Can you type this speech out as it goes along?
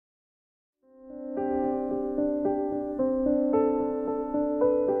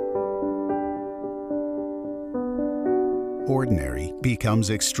ordinary becomes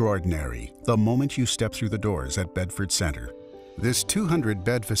extraordinary the moment you step through the doors at Bedford Center. This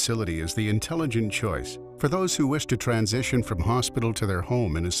 200-bed facility is the intelligent choice for those who wish to transition from hospital to their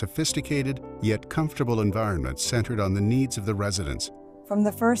home in a sophisticated yet comfortable environment centered on the needs of the residents. From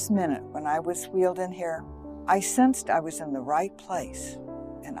the first minute when I was wheeled in here, I sensed I was in the right place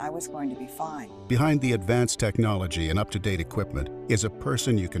and I was going to be fine. Behind the advanced technology and up-to-date equipment is a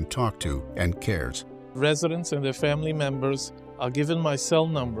person you can talk to and cares. Residents and their family members are given my cell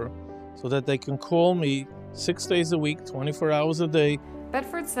number so that they can call me 6 days a week, 24 hours a day.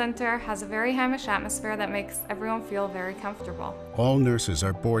 Bedford Center has a very Hamish atmosphere that makes everyone feel very comfortable. All nurses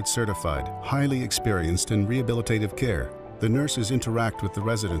are board certified, highly experienced in rehabilitative care. The nurses interact with the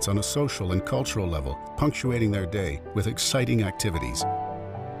residents on a social and cultural level, punctuating their day with exciting activities.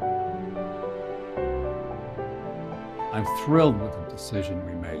 I'm thrilled with the decision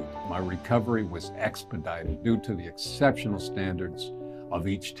we made. My recovery was expedited due to the exceptional standards of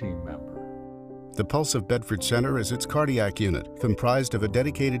each team member. The Pulse of Bedford Center is its cardiac unit, comprised of a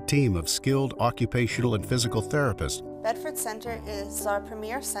dedicated team of skilled occupational and physical therapists. Bedford Center is our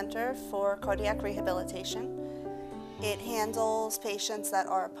premier center for cardiac rehabilitation. It handles patients that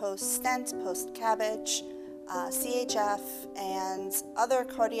are post-stent, post-CABG, CHF, and other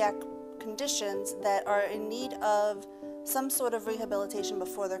cardiac conditions that are in need of some sort of rehabilitation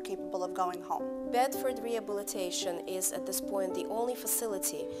before they're capable of going home. Bedford Rehabilitation is at this point the only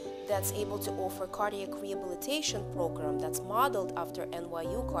facility that's able to offer cardiac rehabilitation program that's modeled after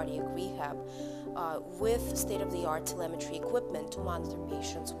NYU cardiac rehab with state-of-the-art telemetry equipment to monitor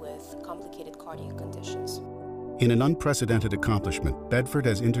patients with complicated cardiac conditions. In an unprecedented accomplishment, Bedford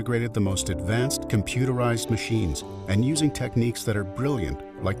has integrated the most advanced computerized machines and using techniques that are brilliant,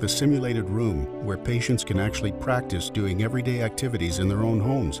 like the simulated room where patients can actually practice doing everyday activities in their own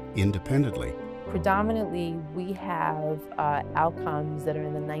homes independently. Predominantly, we have outcomes that are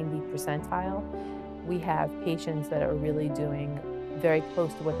in the 90 percentile. We have patients that are really doing very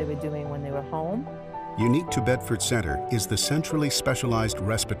close to what they were doing when they were home. Unique to Bedford Center is the centrally specialized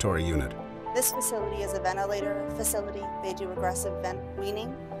respiratory unit. This facility is a ventilator facility. They do aggressive vent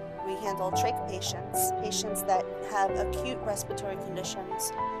weaning. We handle trach patients. Patients that have acute respiratory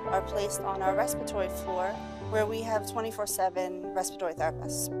conditions are placed on our respiratory floor, where we have 24/7 respiratory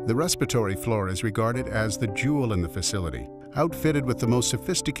therapists. The respiratory floor is regarded as the jewel in the facility, outfitted with the most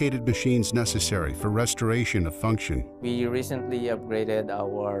sophisticated machines necessary for restoration of function. We recently upgraded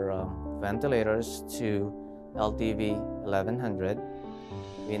our ventilators to LTV 1100.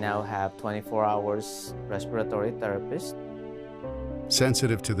 We now have 24 hours respiratory therapists.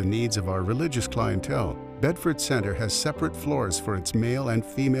 Sensitive to the needs of our religious clientele, Bedford Center has separate floors for its male and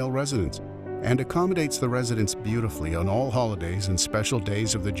female residents and accommodates the residents beautifully on all holidays and special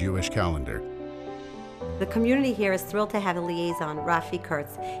days of the Jewish calendar. The community here is thrilled to have a liaison, Rafi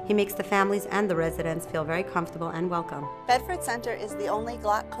Kurtz. He makes the families and the residents feel very comfortable and welcome. Bedford Center is the only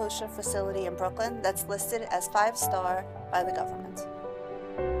Glatt Kosher facility in Brooklyn that's listed as 5-star by the government.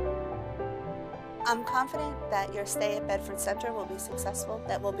 I'm confident that your stay at Bedford Center will be successful,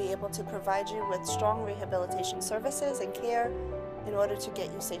 that we'll be able to provide you with strong rehabilitation services and care in order to get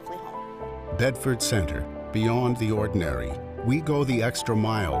you safely home. Bedford Center, beyond the ordinary. We go the extra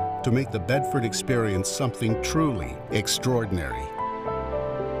mile to make the Bedford experience something truly extraordinary.